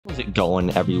it going,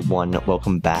 everyone?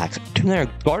 Welcome back to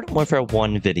another Garden Warfare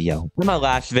 1 video. In my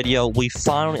last video, we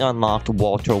finally unlocked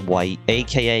Walter White,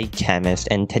 aka Chemist,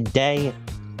 and today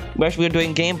we're actually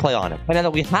doing gameplay on it. And now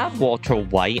that we have Walter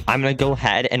White, I'm gonna go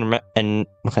ahead and now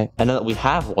that we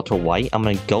have Walter White, I'm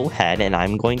gonna go ahead and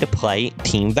I'm going to play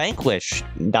Team Vanquish.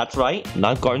 That's right,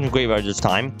 not Garden Graveyard this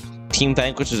time. Team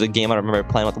Vanquish is a game I remember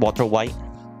playing with Walter White,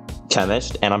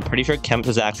 Chemist, and I'm pretty sure Chemist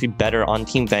is actually better on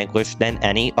Team Vanquish than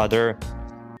any other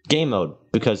game mode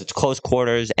because it's close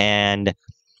quarters and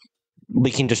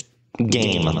we can just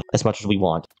game as much as we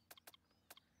want.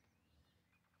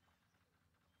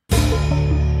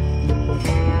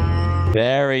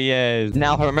 There he is.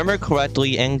 Now, if I remember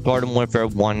correctly, in Garden Warfare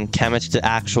 1, Chemist is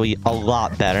actually a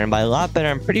lot better. And by a lot better,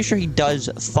 I'm pretty sure he does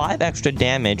 5 extra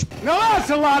damage. No,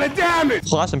 that's a lot of damage!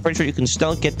 Plus, I'm pretty sure you can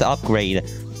still get the upgrade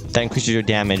that increases your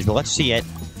damage. But let's see it.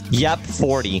 Yep,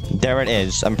 40. There it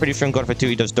is. I'm pretty sure in Garden Warfare 2,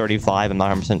 he does 35. I'm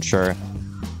not 100% sure.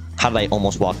 How did I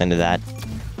almost walk into that?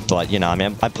 But, you know, I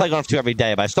mean, I play Garden Warfare 2 every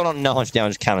day, but I still don't know how much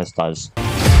damage Chemist does.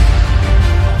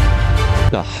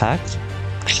 The heck?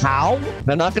 How?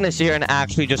 They're not going to sit here and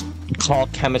actually just call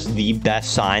Chemist the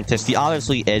best scientist. He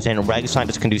obviously isn't. Reg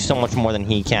scientists can do so much more than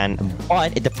he can,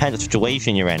 but it depends on the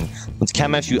situation you're in. With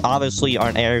Chemist, you obviously are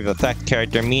an area of effect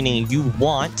character, meaning you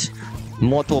want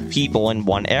multiple people in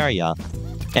one area.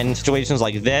 And in situations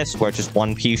like this, where it's just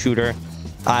one pea shooter,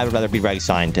 I would rather be Reg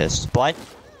scientist. But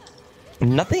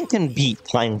nothing can beat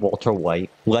playing Walter White,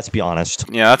 let's be honest.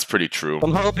 Yeah, that's pretty true.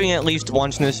 I'm hoping at least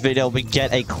once in this video we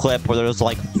get a clip where there's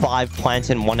like 5 plants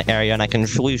in one area and I can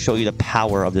truly show you the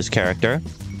power of this character.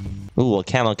 Ooh, a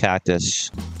camo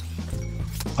cactus.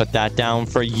 Put that down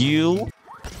for you.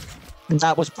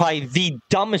 That was probably the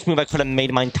dumbest move I could have made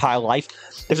in my entire life.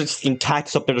 There's a fucking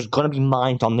cactus up there. There's gonna be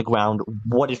mines on the ground.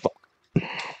 What is...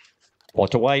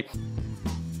 Walter White.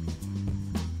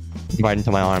 Right into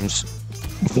my arms.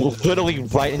 Literally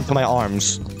right into my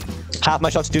arms. Half my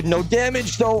shots do no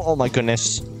damage though. Oh my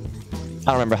goodness. I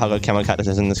don't remember how good Camo Cactus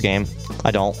is in this game.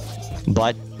 I don't.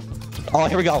 But... oh,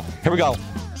 here we go. Here we go.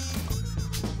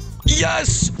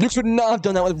 Yes! You should not have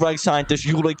done that with Reg Scientist.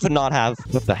 You literally could not have.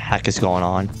 What the heck is going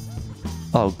on?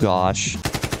 Oh gosh.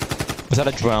 Was that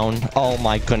a drone? Oh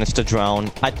my goodness, it's a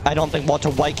drone. I don't think Walter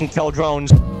White can kill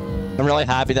drones. I'm really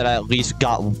happy that I at least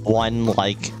got one,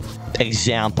 like,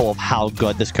 example of how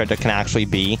good this character can actually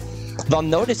be. Though I'm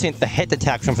noticing the hit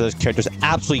detection for this character is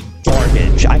absolutely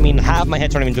garbage. I mean, half my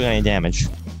hits aren't even doing any damage.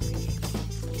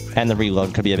 And the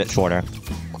reload could be a bit shorter.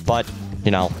 But, you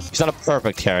know, he's not a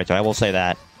perfect character, I will say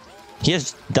that. He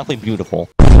is definitely beautiful.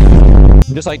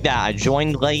 Just like that, I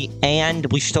joined late,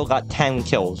 and we still got 10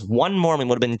 kills. One more and we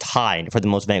would have been tied for the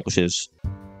most vanquishes.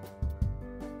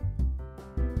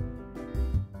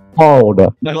 Hold.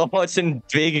 I love how it's in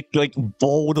big, like,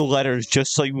 bold letters,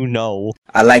 just so you know.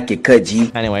 I like it,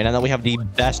 Kudgy. Anyway, now that we have the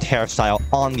best hairstyle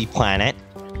on the planet,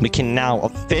 we can now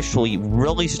officially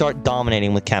really start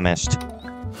dominating with Chemist.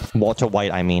 Walter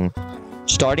White, I mean.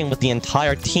 Starting with the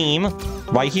entire team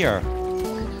right here.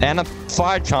 And a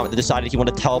fire chomp that decided he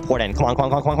wanted to teleport in. Come on, come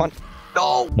on, come on, come on, come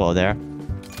on. No! Whoa there.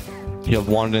 You have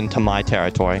wandered into my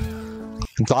territory.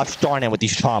 Gosh darn it with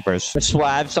these chompers. So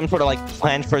I have some sort of like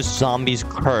Plants vs. Zombies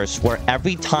curse where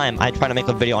every time I try to make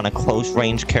a video on a close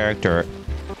range character,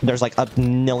 there's like a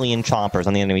million chompers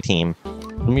on the enemy team.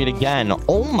 Meet again.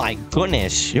 Oh my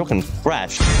goodness. You're looking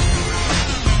fresh.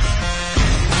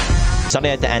 Somebody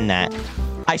had to end that.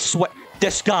 I swear.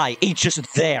 This guy, he's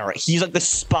just there. He's like the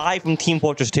spy from Team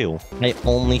Fortress 2. I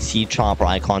only see chomper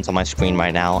icons on my screen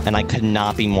right now, and I could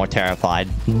not be more terrified.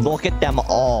 Look at them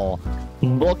all.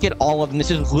 Look at all of them.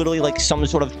 This is literally like some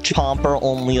sort of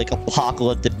chomper-only, like,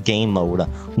 apocalyptic game mode.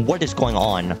 What is going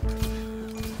on?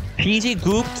 Easy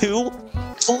group 2?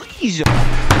 Please!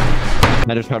 I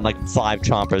just heard like 5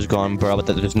 chompers going, bro, but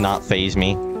that does not faze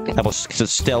me. I will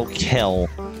still kill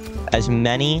as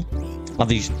many of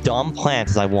these dumb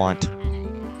plants as I want.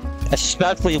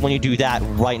 Especially when you do that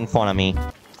right in front of me.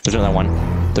 There's another one.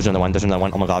 There's another one. There's another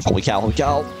one. Oh my gosh. Holy cow. Holy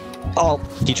cow. Oh,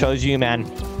 he chose you, man.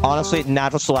 Honestly,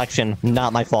 natural selection.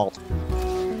 Not my fault.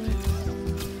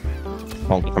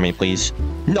 Hold for me, please.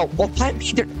 No. Well, plant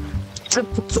me.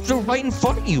 They're right in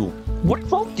front of you. What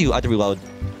fault do you? I have to reload.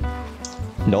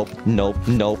 Nope. Nope.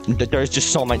 Nope. There's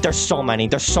just so many. There's so many.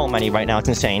 There's so many right now. It's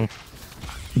insane.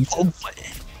 Oh,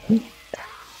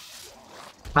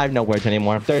 I have no words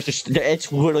anymore. There's just, it's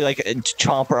literally like a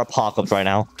chomper apocalypse right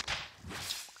now.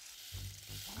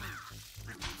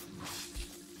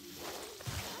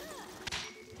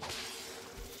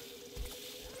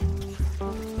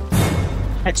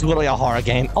 It's literally a horror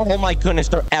game. Oh my goodness,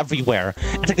 they're everywhere.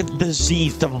 It's like a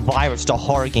disease, the virus, the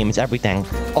horror game, it's everything.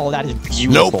 Oh, that is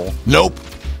beautiful. Nope.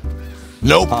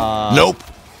 Nope. Nope.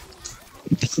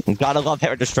 Gotta love hit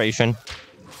registration.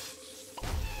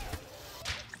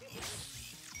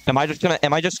 Am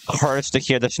I just cursed to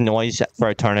hear this noise for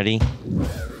eternity?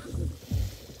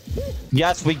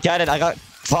 Yes, we get it. I got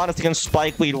caught against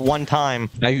Spike Lead one time.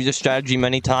 I use this strategy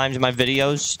many times in my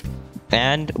videos.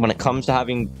 And when it comes to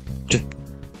having just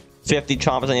 50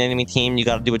 chompers on the enemy team, you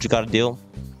gotta do what you gotta do.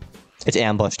 It's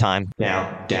ambush time.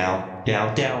 Down, down,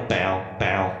 down, down, bow,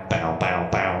 bow, bow, bow,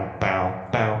 bow, bow,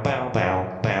 bow, bow,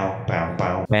 bow, bow, bow,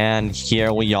 bow. And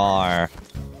here we are.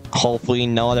 Hopefully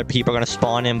no other people are gonna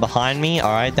spawn in behind me.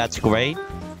 Alright, that's great.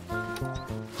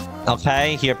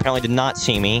 Okay, he apparently did not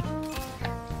see me.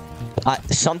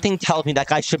 Something tells me that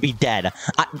guy should be dead.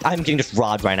 I'm getting just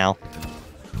robbed right now.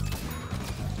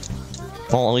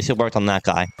 Well, at least it worked on that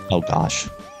guy. Oh gosh.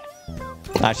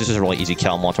 Actually, this is a really easy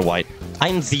kill on Walter White.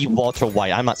 I'm the Walter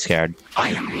White. I'm not scared. I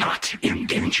am not in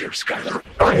danger, Skylar.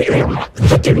 I am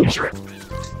the danger.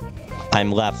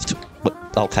 I'm left.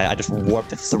 Okay, I just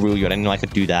warped through you. I didn't know I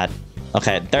could do that.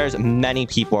 Okay, there's many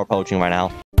people approaching right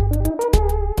now.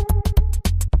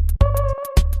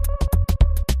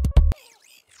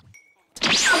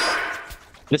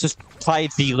 This is probably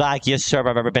the laggiest server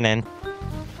I've ever been in.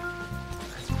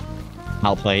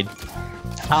 Outplayed.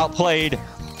 Outplayed!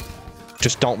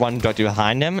 Just don't run directly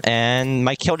behind him, and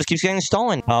my kill just keeps getting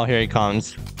stolen. Oh, here he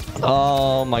comes.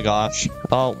 Oh my gosh.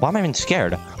 Oh, why am I even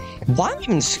scared? Why am I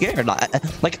even scared?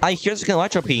 I hear this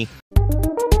electropy.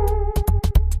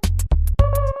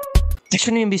 I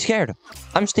shouldn't even be scared.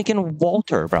 I'm stinking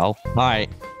Walter, bro. Alright.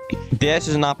 This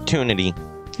is an opportunity.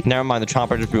 Never mind, the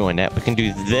chomper just ruined it. We can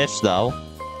do this, though.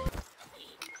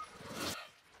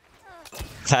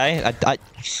 Okay,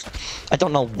 I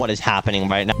don't know what is happening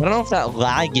right now. I don't know if that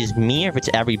lag is me or if it's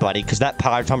everybody, because that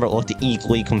power chomper looked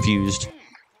equally confused.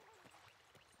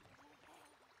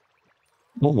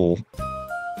 Ooh.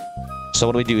 So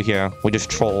what do we do here? We just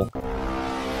troll.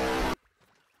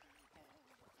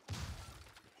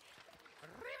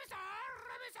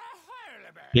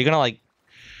 You're gonna I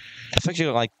think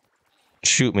you're gonna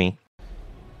shoot me.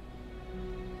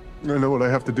 I know what I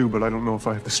have to do, but I don't know if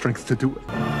I have the strength to do it.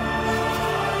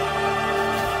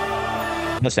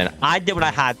 Listen, I did what I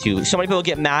had to. So many people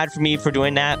get mad for me for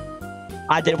doing that.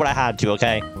 I did what I had to,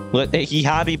 okay? He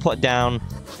had to be put down,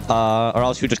 or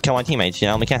else he would just kill my teammates, you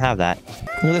know? We can't have that.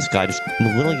 Look at this guy just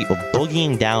literally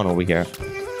boogieing down over here.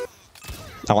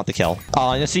 I want the kill.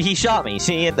 Oh, and see, he shot me.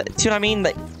 See what I mean?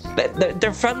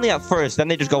 They're friendly at first, then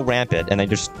they just go rampant, and they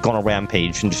just go on a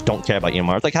rampage and just don't care about you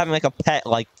anymore. It's like having a pet,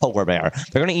 polar bear.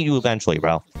 They're gonna eat you eventually,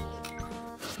 bro.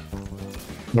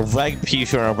 A reg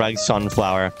Pichu and a reg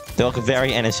Sunflower. They look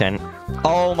very innocent.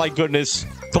 Oh my goodness.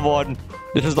 Come on.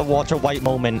 This is the Walter White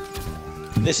moment.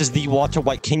 This is the Walter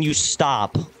White. Can you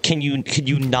stop? Can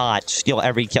you not steal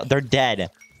every kill? They're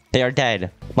dead. They are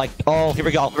dead. Oh, here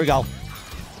we go. Here we go.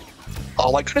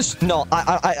 Oh my goodness. No,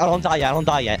 I don't die yet. I don't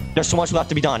die yet. There's so much left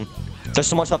to be done. There's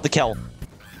so much left to kill.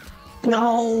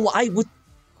 No, I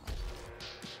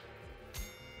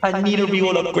need a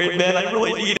real upgrade, man. I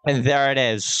really need it. And there it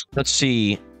is. Let's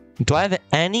see. Do I have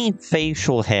any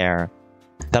facial hair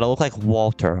that'll look like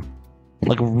Walter?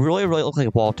 Really, really look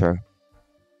like Walter.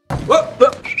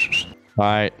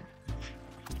 Alright.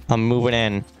 I'm moving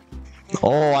in.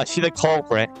 Oh, I see the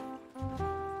culprit.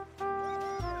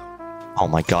 Oh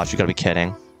my gosh, you gotta be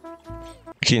kidding.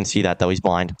 She didn't see that, though. He's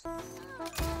blind.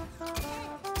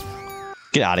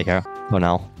 Get out of here. Oh,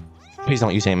 no. Please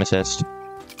don't use aim assist.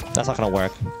 That's not gonna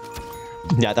work.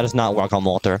 Yeah, that does not work on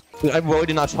Walter. I really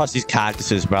do not trust these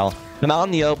cactuses, bro. I'm out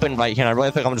in the open right here, and I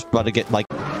really think I'm just about to get,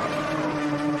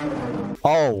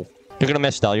 Oh! You're gonna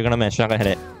miss, though. You're gonna miss. You're not gonna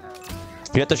hit it.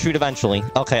 You have to shoot eventually.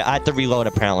 Okay, I had to reload,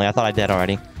 apparently. I thought I did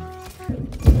already.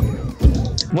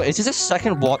 Wait, is this a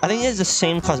second Walter? I think it is the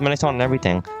same cosmetics on and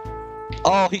everything.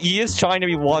 Oh, he is trying to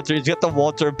be Walter. He's got the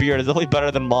Walter beard. It's only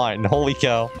better than mine. Holy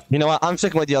cow. You know what? I'm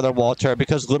sticking with the other Walter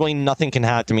because literally nothing can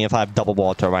happen to me if I have double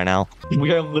Walter right now.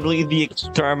 We are literally the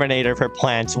exterminator for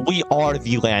plants. We are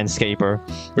the landscaper.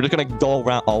 We're just gonna go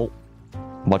around. Oh.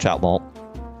 Watch out, Walt.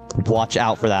 Watch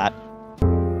out for that.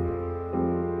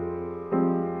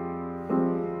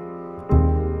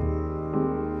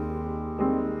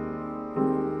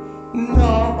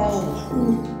 No!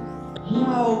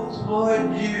 How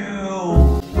could you?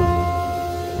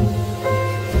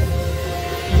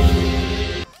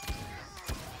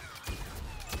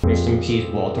 Rest in peace,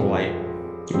 Walter White.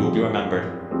 You will be remembered.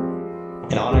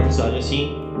 In honor of his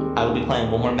legacy, I will be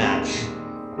playing one more match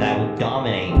that I will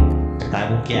dominate and I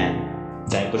will get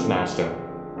Vanquish Master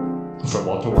for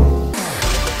Walter White.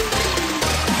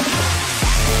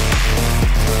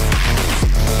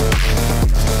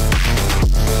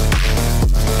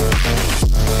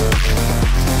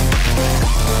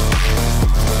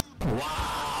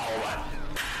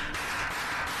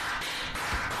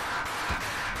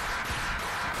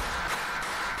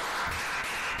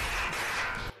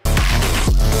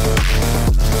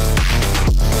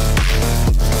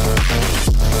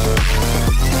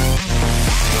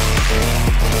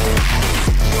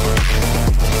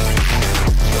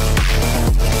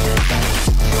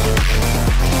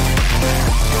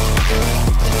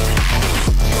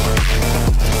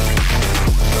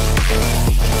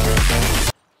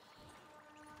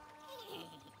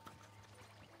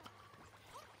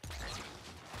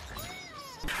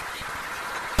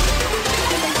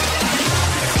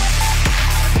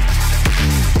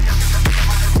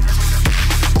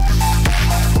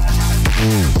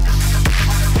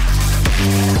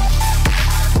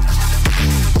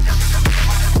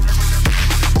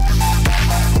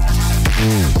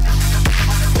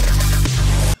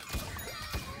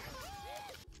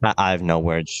 I have no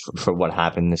words for what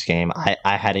happened in this game.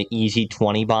 I had an easy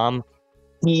 20 bomb.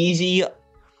 Easy,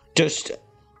 just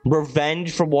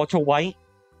revenge for Walter White.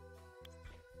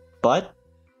 But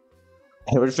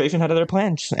Registration had other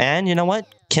plans. And you know what?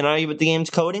 Can I argue with the game's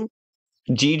coding?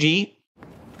 GG.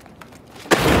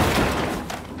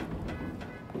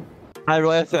 I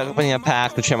really feel like opening a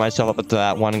pack to cheer myself up into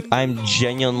that one. I'm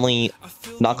genuinely,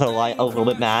 not gonna lie, a little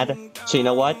bit mad. So you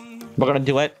know what? We're gonna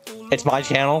do it. It's my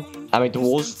channel. I make the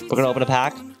rules. We're gonna open a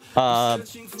pack.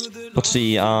 Let's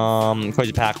see.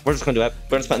 Crazy pack. We're just gonna do it.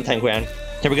 We're gonna spend 10 grand.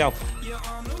 Here we go.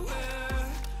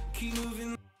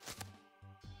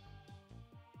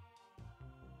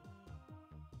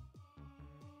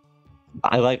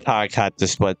 I like Power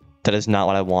Cactus, but that is not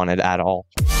what I wanted at all.